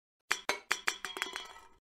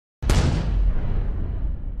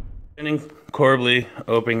Corbly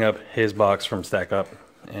opening up his box from Stack Up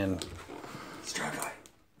and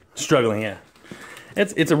struggling, yeah.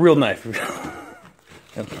 It's a real knife.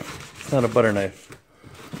 It's not a butter knife.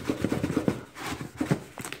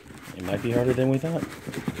 It might be harder than we thought.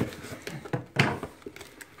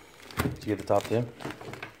 Did you get the top too?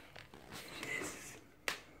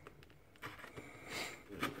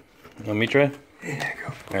 You want me to try? Yeah,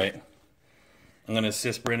 go. All right. I'm gonna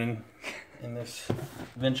assist Brennan in this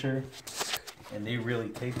venture, and they really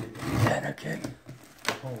taped it. Yeah, no kidding.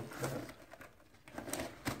 Oh crap.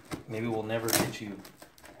 Maybe we'll never get you.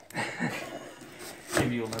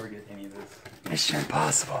 Maybe you'll never get any of this. Mission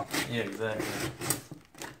impossible. Yeah, exactly.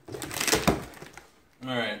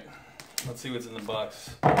 Alright, let's see what's in the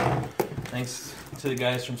box. Thanks to the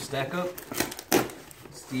guys from Stack Up.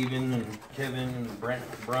 Steven and Kevin and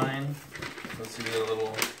Brian. Let's see a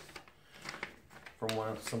little from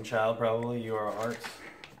some child probably, You Are Arts.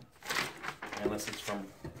 Unless it's from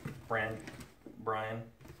Brian.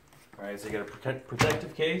 Alright, so you got a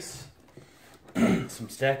protective case, some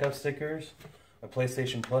Stack Up stickers, a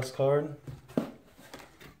PlayStation Plus card,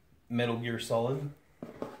 Metal Gear Solid,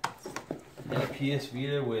 and a PS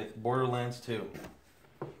Vita with Borderlands 2,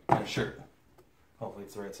 and a shirt. Hopefully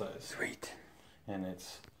it's the right size. Sweet. And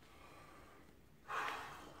it's,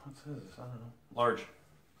 what size is this? I don't know. Large.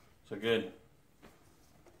 So good.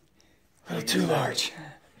 A little too large.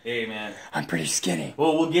 Hey man. I'm pretty skinny.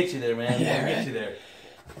 Well, we'll get you there, man. Yeah, we'll right? get you there.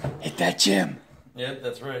 Hit that gym. Yep,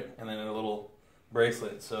 that's right. And then a little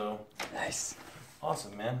bracelet. So Nice.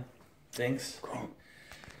 awesome, man. Thanks. Cool.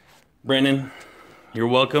 Brennan, you're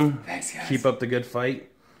welcome. Thanks, guys. Keep up the good fight,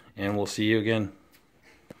 and we'll see you again.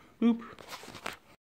 Boop.